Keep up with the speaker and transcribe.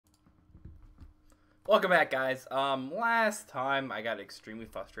Welcome back, guys. Last time I got extremely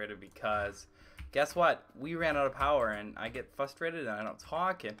frustrated because guess what? We ran out of power and I get frustrated and I don't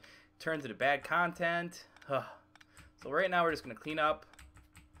talk and it turns into bad content. So right now we're just going to clean up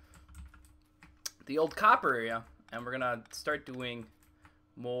the old copper area and we're going to start doing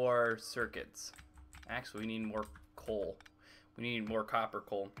more circuits. Actually, we need more coal. We need more copper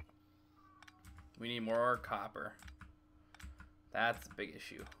coal. We need more copper. That's a big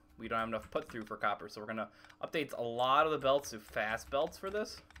issue. We don't have enough put through for copper, so we're gonna update a lot of the belts to fast belts for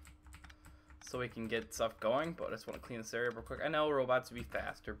this, so we can get stuff going. But I just want to clean this area real quick. I know robots would be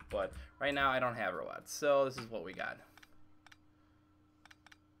faster, but right now I don't have robots, so this is what we got.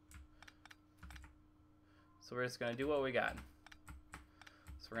 So we're just gonna do what we got.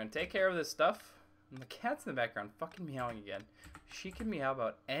 So we're gonna take care of this stuff. And the cat's in the background fucking meowing again. She can meow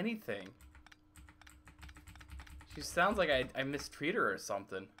about anything. She sounds like I mistreat her or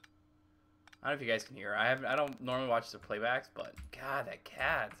something. I don't know if you guys can hear her. I don't normally watch the playbacks, but God, that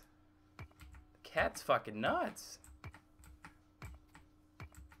cat. The cat's fucking nuts.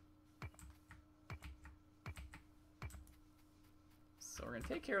 So we're gonna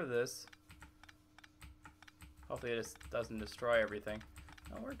take care of this. Hopefully it just doesn't destroy everything.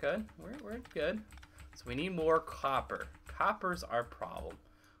 No, we're good. We're good. So we need more copper. Copper's our problem.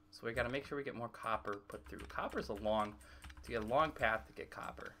 So we gotta make sure we get more copper put through. Copper's a long path to get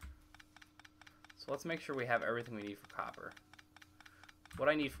copper. So let's make sure we have everything we need for copper. What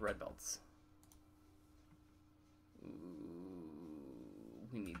I need for red belts. Ooh,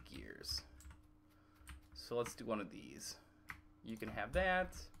 we need gears. So let's do one of these. You can have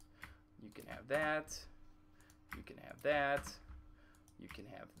that. You can have that. You can have that. You can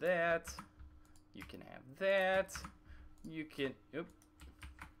have that. You can have that. You can, oop.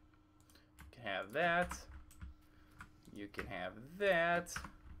 You can have that. You can have that.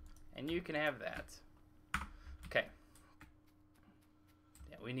 And you can have that. Okay.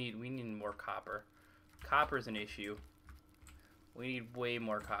 Yeah, we need more copper. Copper's an issue. We need way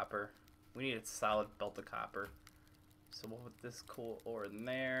more copper. We need a solid belt of copper. So we'll put this coal ore in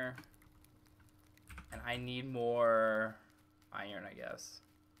there. And I need more iron, I guess.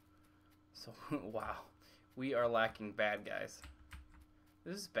 So wow. We are lacking bad, guys.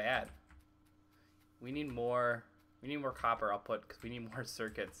 This is bad. We need more copper output because we need more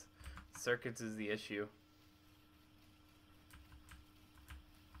circuits. Circuits is the issue.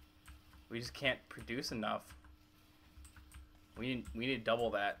 We just can't produce enough. We need to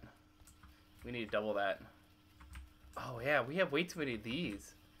double that. We need to double that. Oh yeah, we have way too many of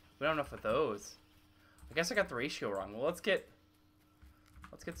these. We don't have enough of those. I guess I got the ratio wrong. Well, let's get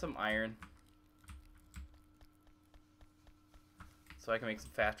some iron. So I can make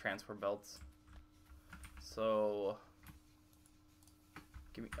some fast transfer belts. So,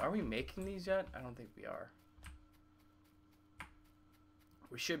 are we making these yet? I don't think we are.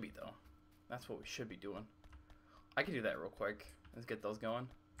 We should be though. That's what we should be doing. I can do that real quick. Let's get those going.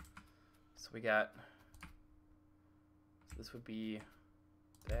 So we got, so this would be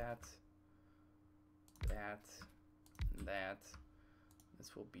that, that, and that.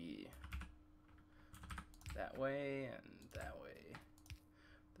 This will be that way and that way.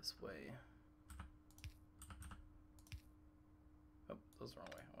 This way. Oh, that was the wrong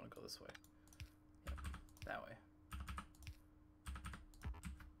way. I want to go this way. Yep, that way.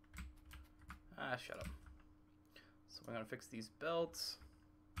 Ah, shut up. So I'm going to fix these belts.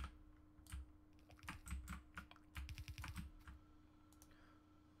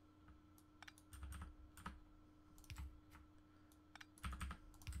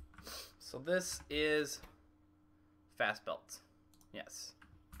 So this is fast belt. Yes.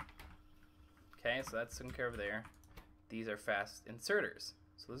 Okay, so that's taken care of there. These are fast inserters.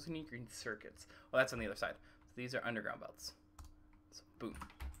 So those need green circuits. Well, that's on the other side. So these are underground belts. So boom.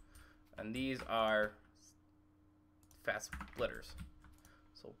 And these are fast splitters.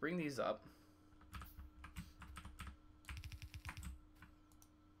 So we'll bring these up.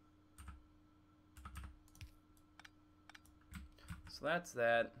 So that's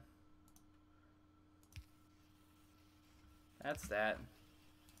that. That's that.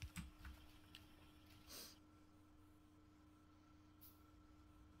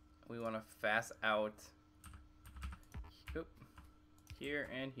 We want to fast out here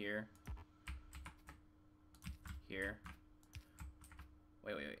and here. Here.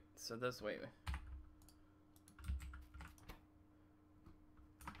 Wait. So this, wait.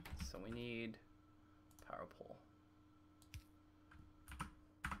 So we need power pole.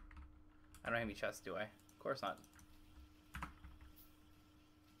 I don't have any chests, do I? Of course not.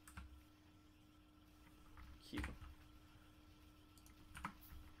 Q.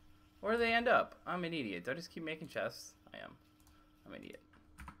 Where do they end up? I'm an idiot. Do I just keep making chests? I am. I'm an idiot.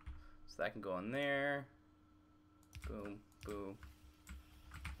 So that can go in there. Boom, boom.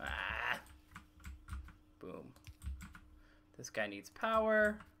 Ah! Boom. This guy needs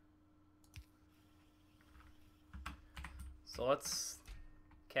power. So let's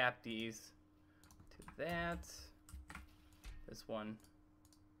cap these to that. This one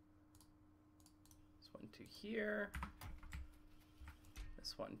to here.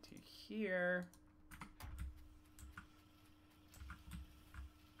 This one to here.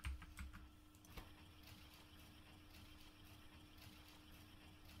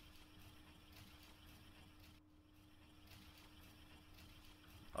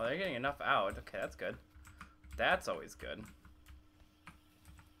 Oh, they're getting enough out. Okay, that's good. That's always good.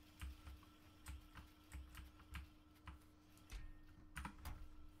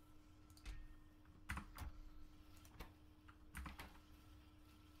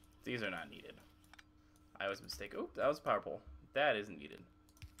 These are not needed. I was mistaken. Oop, that was a power pole. That isn't needed.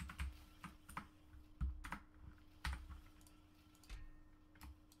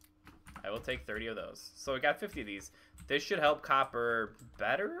 I will take 30 of those. So we got 50 of these. This should help copper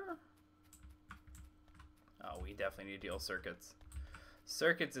better. Oh, we definitely need to deal with circuits.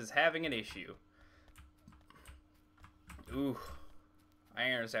 Circuits is having an issue. Ooh.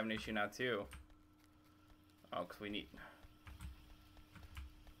 Iron is having an issue now too. Oh, because we need...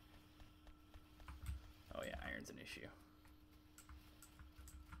 Oh yeah, iron's an issue.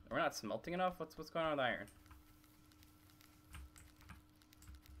 We're not smelting enough? What's going on with iron?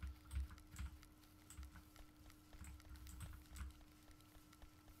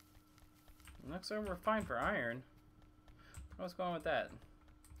 Looks like we're fine for iron. What's going on with that?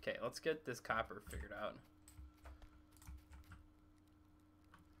 Okay, let's get this copper figured out.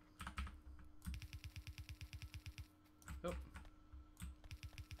 Oop.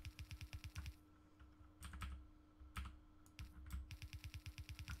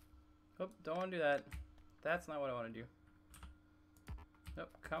 Oh, don't want to do that. That's not what I want to do. Nope,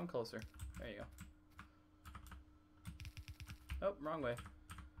 come closer. There you go. Oh, wrong way.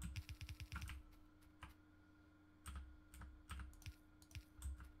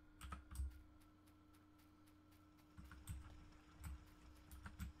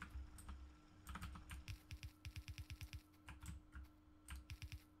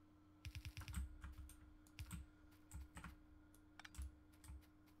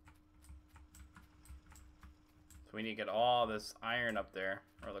 So we need to get all this iron up there,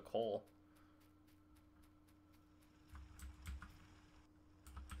 or the coal.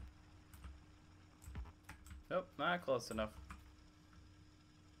 Nope, not close enough.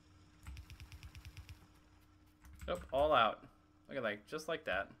 Nope, all out. Look at that, just like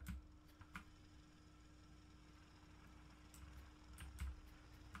that.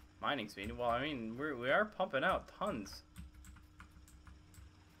 Mining speed. Well, I mean, we are pumping out tons.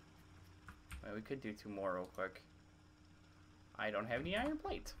 Well, we could do 2 more real quick. I don't have any iron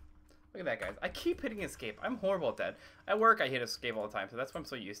plate. Look at that, guys. I keep hitting escape. I'm horrible at that. At work, I hit escape all the time, so that's why I'm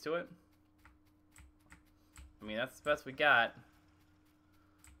so used to it. I mean, that's the best we got.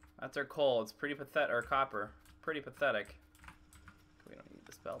 That's our coal. It's pretty pathetic. Or copper. Pretty pathetic. We don't need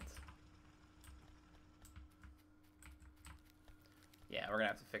this belt. Yeah, we're gonna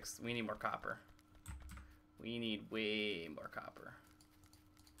have to fix. We need more copper. We need way more copper.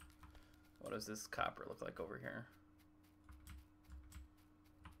 What does this copper look like over here?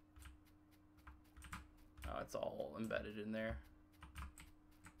 Oh, it's all embedded in there.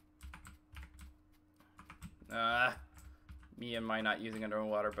 Me and my not using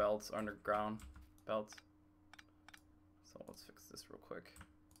underwater belts, underground belts. So let's fix this real quick.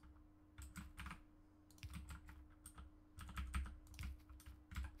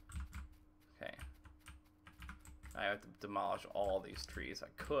 Okay. I have to demolish all these trees.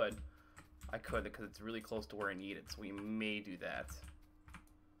 I could because it's really close to where I need it, so we may do that.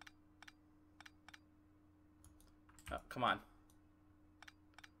 Oh, come on.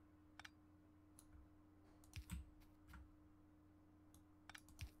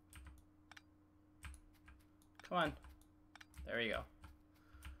 Come on. There you go.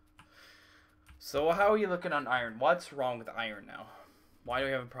 So how are you looking on iron? What's wrong with iron now? Why do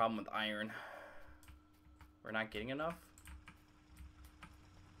we have a problem with iron? We're not getting enough?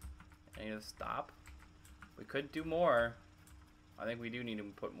 I need to stop. We could do more. I think we do need to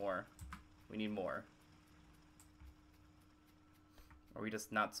put more. We need more. Are we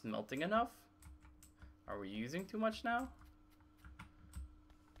just not smelting enough? Are we using too much now?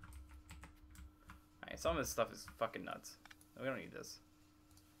 Alright, some of this stuff is fucking nuts. We don't need this.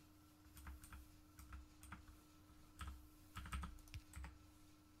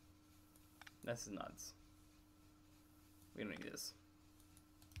 This is nuts. We don't need this.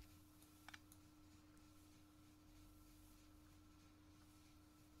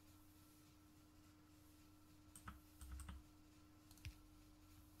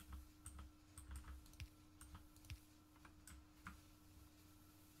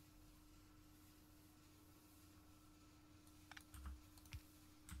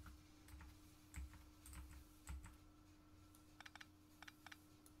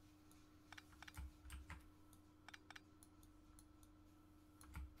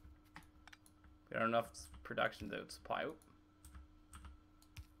 We don't have enough production to supply. Oop.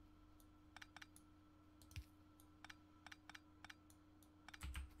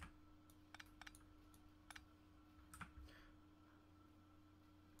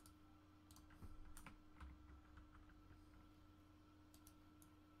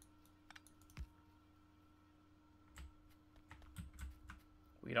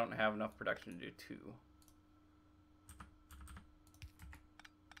 We don't have enough production to do 2.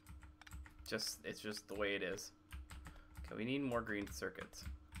 It's just the way it is. Okay, we need more green circuits.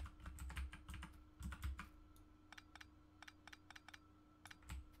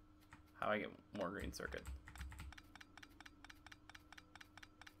 How do I get more green circuit?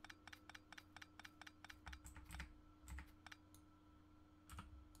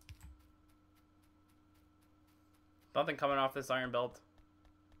 Nothing coming off this iron belt.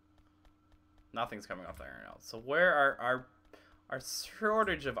 Nothing's coming off the iron belt. So where are our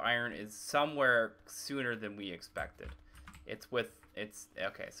shortage of iron is somewhere sooner than we expected.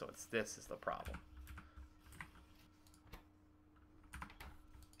 Okay, so this is the problem.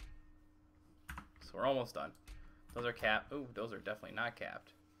 So we're almost done. Those are capped. Ooh, those are definitely not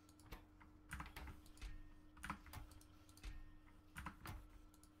capped.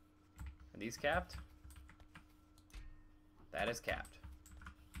 Are these capped? That is capped.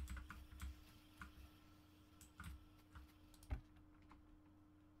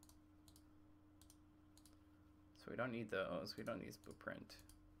 So we don't need those. We don't need this blueprint.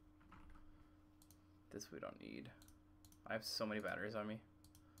 This we don't need. I have so many batteries on me.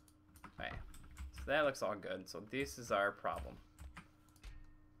 Okay. So that looks all good. So this is our problem.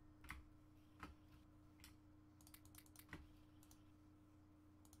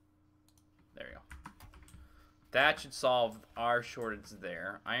 There you go. That should solve our shortage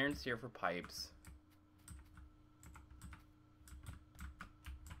there. Iron's here for pipes.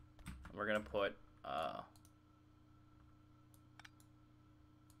 We're gonna put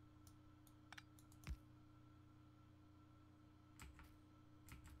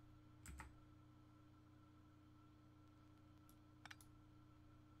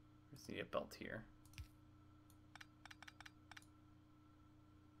just need a belt here.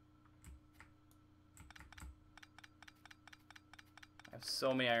 I have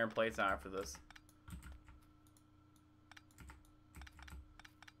so many iron plates now after this.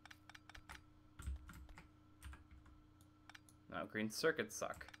 Now green circuits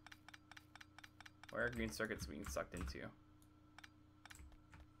suck. Where are green circuits being sucked into?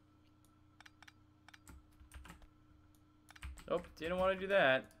 Nope, didn't want to do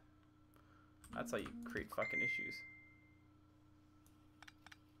that. That's how you create fucking issues.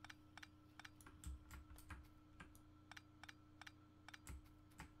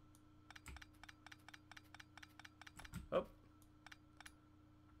 Oh.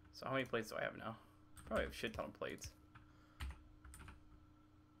 So how many plates do I have now? Probably have a shit ton of plates.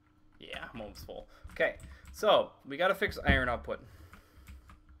 Yeah, I'm almost full. Okay, so we gotta fix iron output.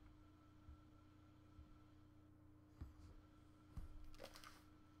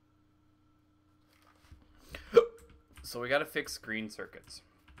 So we gotta fix green circuits.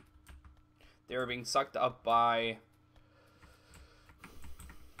 They were being sucked up by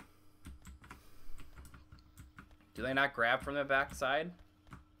do they not grab from the backside?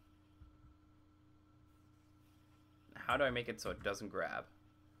 How do I make it so it doesn't grab?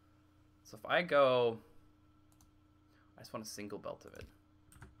 So if I go, I just want a single belt of it.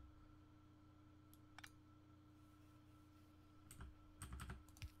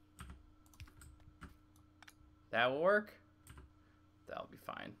 That will work. That'll be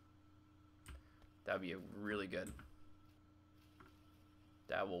fine. That'll be really good.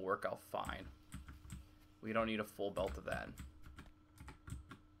 That will work out fine. We don't need a full belt of that.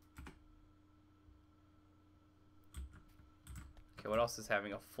 Okay, what else is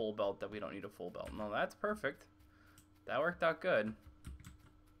having a full belt that we don't need a full belt? No, that's perfect. That worked out good.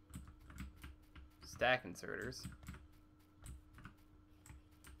 Stack inserters.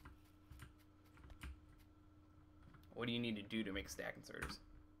 What do you need to do to make stack inserters?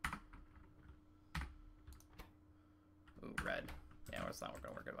 Ooh, red. Yeah, it's not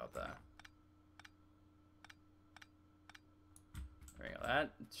gonna work about that.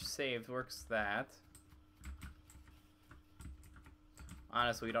 that. Saved works that.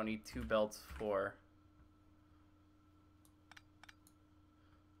 Honestly, we don't need 2 belts for...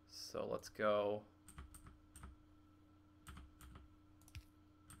 So let's go...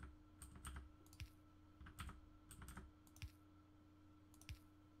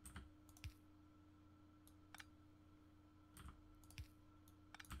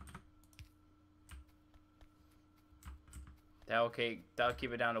 That'll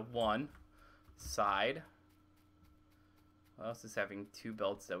keep it down to 1 side. What else is having 2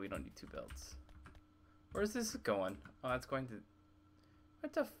 belts that we don't need 2 belts? Where's this going? Oh, that's going to...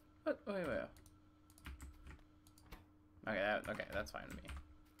 What the... What? Wait. Okay, that's fine with me.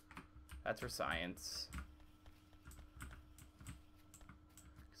 That's for science.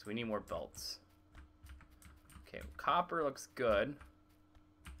 Because we need more belts. Okay, copper looks good.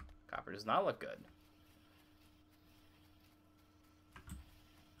 Copper does not look good.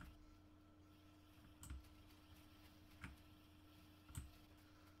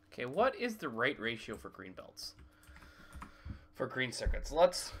 Okay, what is the right ratio for green belts? For green circuits.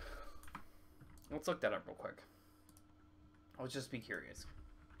 Let's look that up real quick. I'll just be curious.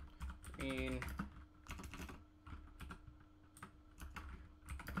 Green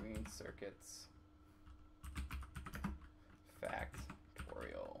circuits.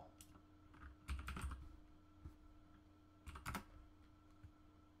 Factorio.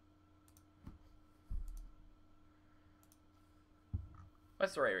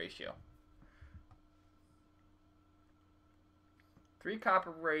 What's the right ratio? 3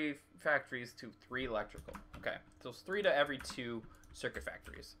 copper ray factories to 3 electrical. Okay, so it's 3 to every 2 circuit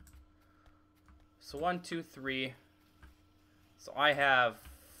factories. So 1, 2, 3. So I have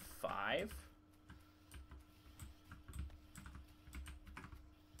 5.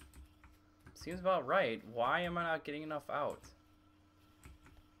 Seems about right. Why am I not getting enough out?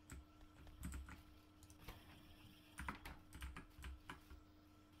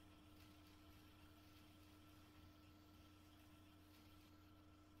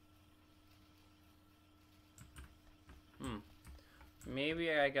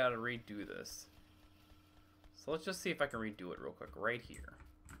 Maybe I gotta redo this. So let's just see if I can redo it real quick right here.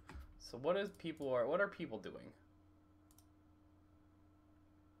 So what are people doing?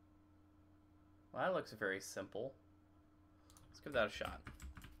 Well, that looks very simple. Let's give that a shot.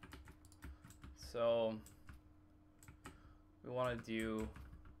 So we want to do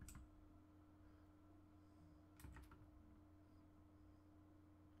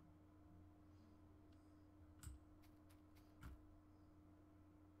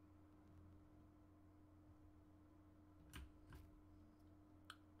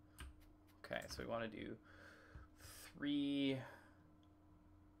okay, so we want to do 3.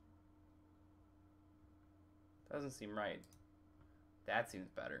 Doesn't seem right. That seems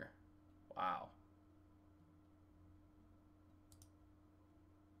better. Wow.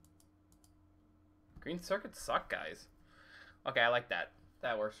 Green circuits suck, guys. Okay, I like that.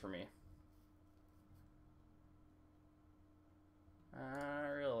 That works for me.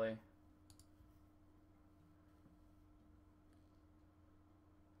 Really?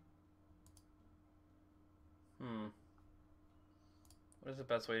 What is the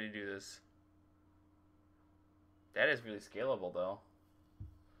best way to do this? That is really scalable, though.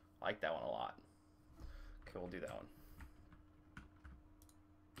 I like that one a lot. Okay, we'll do that one.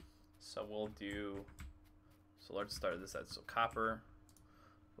 So we'll do... So let's start this side. So copper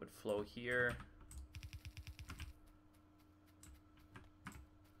would flow here.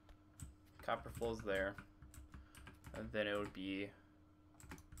 Copper flows there. And then it would be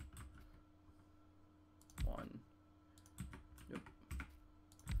 1,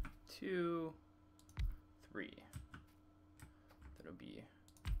 2, 3. Then it'll be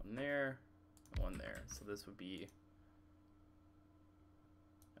 1 there, 1 there. So this would be,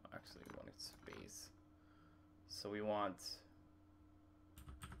 no, actually we want space. So we want so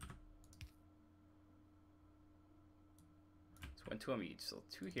 1, 2 of each. So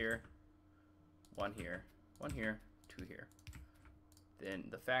 2 here, 1 here, 1 here, 2 here. Then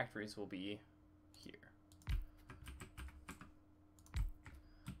the factories will be here.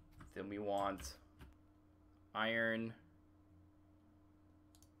 Then we want iron.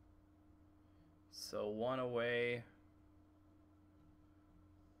 So 1 away.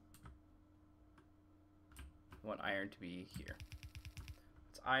 We want iron to be here.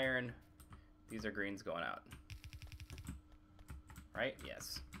 It's iron. These are greens going out. Right?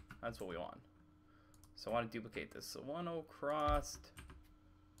 Yes. That's what we want. So I want to duplicate this. So 1 across.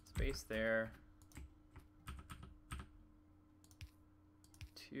 Space there.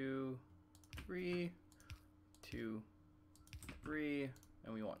 2, 3, 2, 3,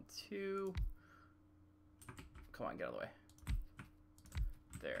 And we want 2. Come on, get out of the way.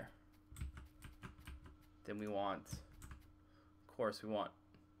 There. Then we want, of course, we want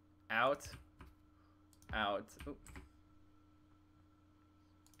out, out, oop,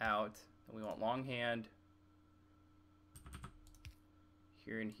 out. Then we want long hand.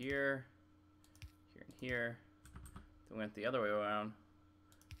 Here and here. Here and here. Then we went the other way around.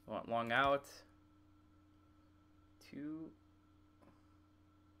 We want long out. 2.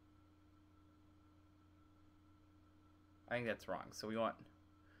 I think that's wrong. So we want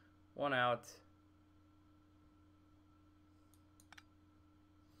 1 out.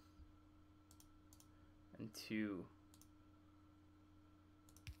 And 2.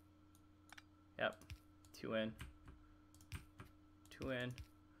 Yep. 2 in. 2 in.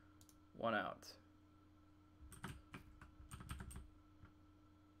 1 out.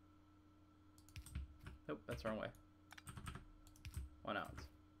 Nope, that's the wrong way. 1 out.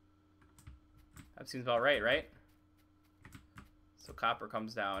 That seems about right, right? So copper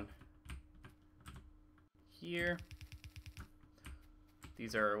comes down here.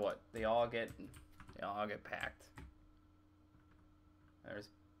 These are what? They all get packed. There's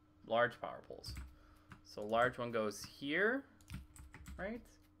large power poles. So large one goes here, right?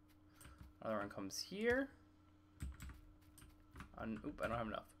 Other one comes here. Oop, I don't have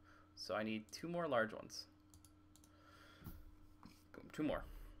enough. So I need 2 more large ones. Boom, 2 more.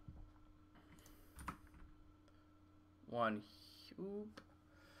 1. Oop.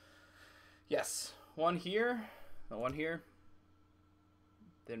 Yes, 1 here. No, 1 here.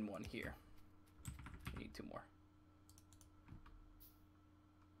 Then 1 here. We need 2 more.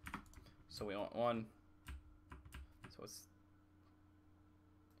 So we want 1. So it's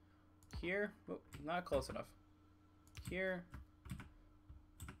here. Oh, not close enough. Here.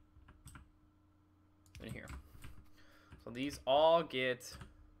 And here. So these all get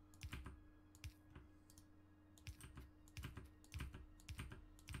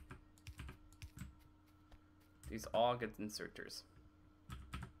inserters.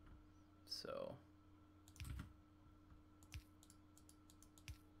 So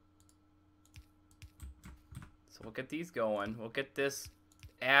we'll get these going. We'll get this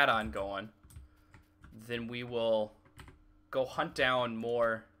add-on going. Then we will go hunt down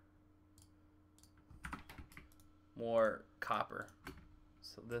more copper.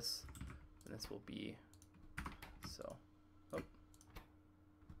 So this will be so. Oh.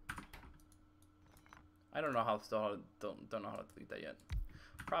 I don't know how don't know how to delete that yet.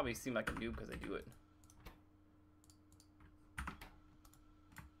 Probably seem like a noob because I do it.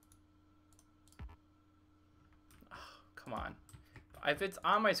 Oh, come on. If it's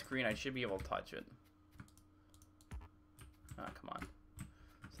on my screen, I should be able to touch it. Ah, come on.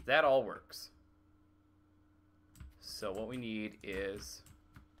 So that all works. So what we need is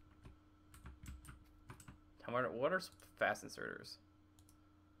what are fast inserters?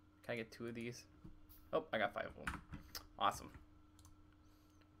 Can I get 2 of these? Oh, I got 5 of them. Awesome.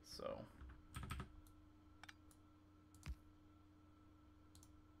 So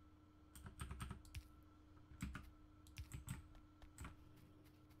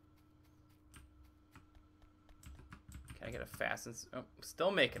can I get a fast oh,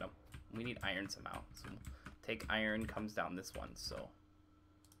 still making them. We need iron somehow. So take iron, comes down this one. So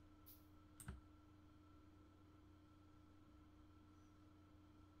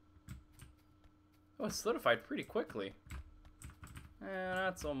oh, it solidified pretty quickly.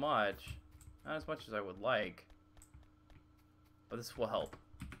 Not so much. Not as much as I would like. But this will help.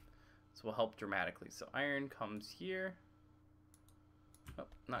 This will help dramatically. So iron comes here. Oh,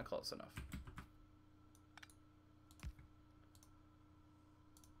 not close enough.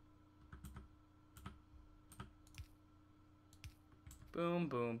 Boom,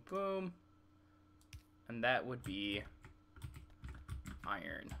 boom, boom. And that would be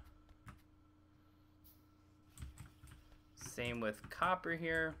iron. Same with copper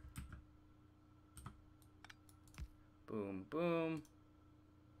here. Boom, boom.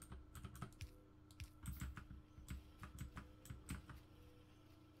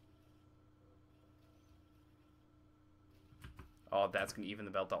 Oh, that's going to even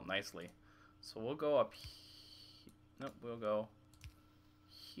the belt out nicely. So we'll go up here. Nope, we'll go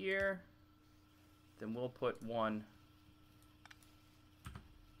here. Then we'll put 1.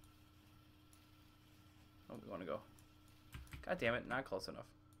 Oh, we want to go. God damn it, not close enough.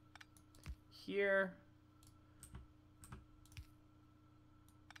 Here.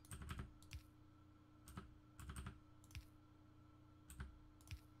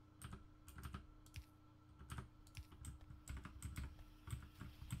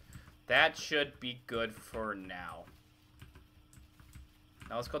 That should be good for now.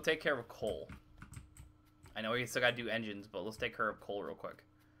 Now let's go take care of coal. I know we still gotta do engines, but let's take care of coal real quick.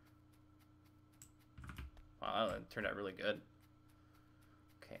 Wow, that turned out really good.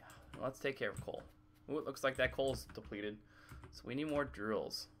 Okay, let's take care of coal. Ooh, it looks like that coal's depleted. So we need more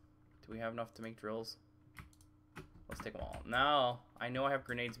drills. Do we have enough to make drills? Let's take them all. Now, I know I have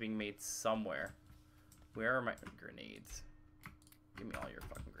grenades being made somewhere. Where are my grenades? Give me all your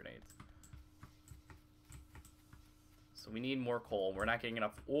fucking grenades. So we need more coal. We're not getting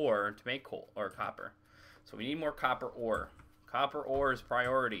enough ore to make coal or copper. So we need more copper ore. Copper ore is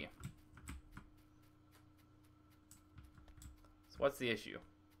priority. So what's the issue?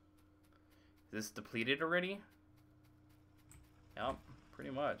 Is this depleted already? Yep, pretty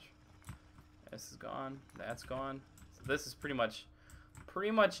much. This is gone. That's gone. So this is pretty much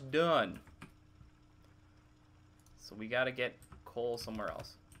done. So we gotta get coal somewhere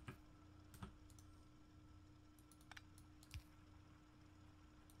else.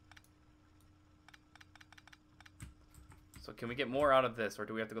 So can we get more out of this, or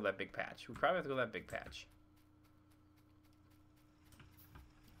do we have to go that big patch? We probably have to go that big patch.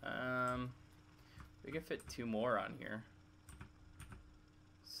 We can fit 2 more on here.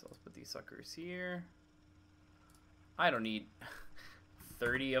 So let's put these suckers here. I don't need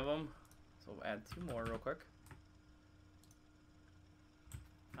 30 of them. So we'll add 2 more real quick.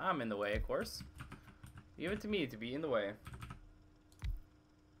 I'm in the way, of course. Leave it to me to be in the way.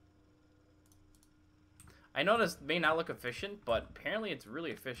 I know this may not look efficient, but apparently it's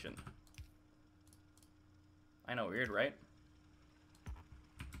really efficient. I know, weird, right?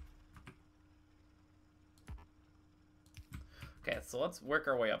 Okay, so let's work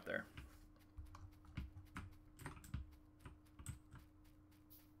our way up there.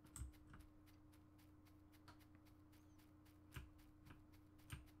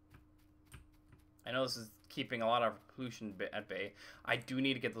 I know this is keeping a lot of pollution at bay. I do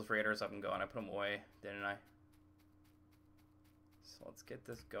need to get those radars up and going. I put them away, didn't I? So let's get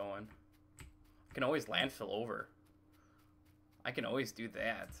this going. I can always landfill over. I can always do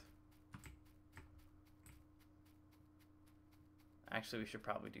that. Actually, we should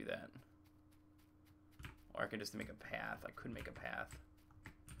probably do that. Or I could just make a path. I could make a path.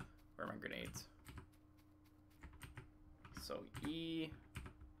 Where are my grenades? So E.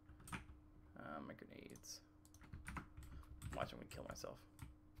 My grenades. Watch, I'm gonna kill myself.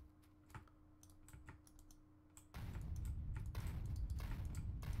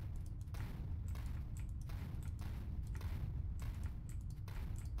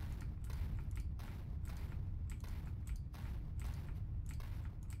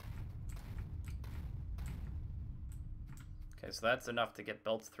 Okay, so that's enough to get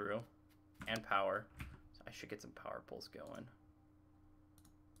belts through and power. So I should get some power poles going.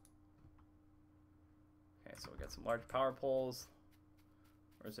 Okay, so we got some large power poles.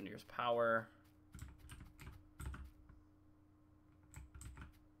 Where's the nearest power?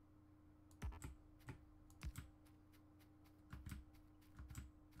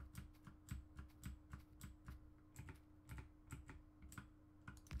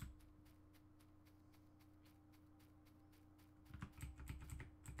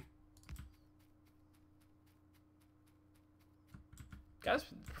 Guys,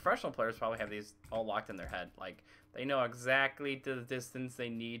 professional players probably have these all locked in their head. Like, they know exactly the distance they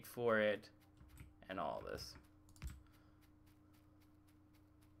need for it and all this.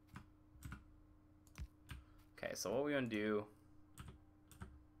 Okay, so what we're going to do...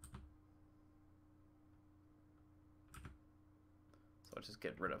 So let's just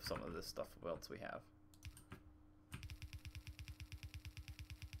get rid of some of this stuff, what else we have.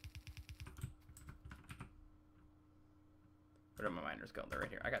 Where did my miners go? They're right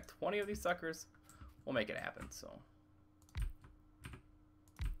here. I got 20 of these suckers. We'll make it happen, so.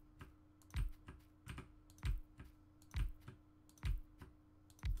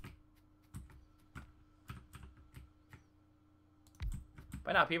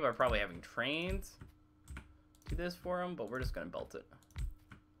 By now, people are probably having trains do this for them, but we're just going to belt it.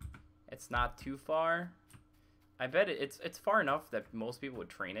 It's not too far. I bet it's far enough that most people would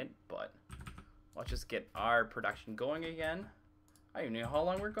train it, but let's just get our production going again. I don't even know how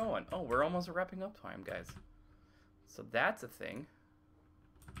long we're going. Oh, we're almost wrapping up time, guys. So that's a thing.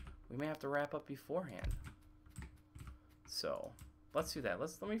 We may have to wrap up beforehand. So let's do that.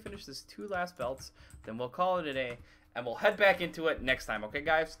 Let me finish this 2 last belts. Then we'll call it a day. And we'll head back into it next time. Okay,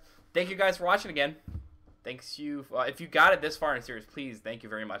 guys? Thank you guys for watching again. Thanks you. If you got it this far in the series, please, thank you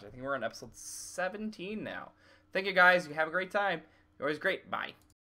very much. I think we're on episode 17 now. Thank you, guys. You have a great time. You're always great. Bye.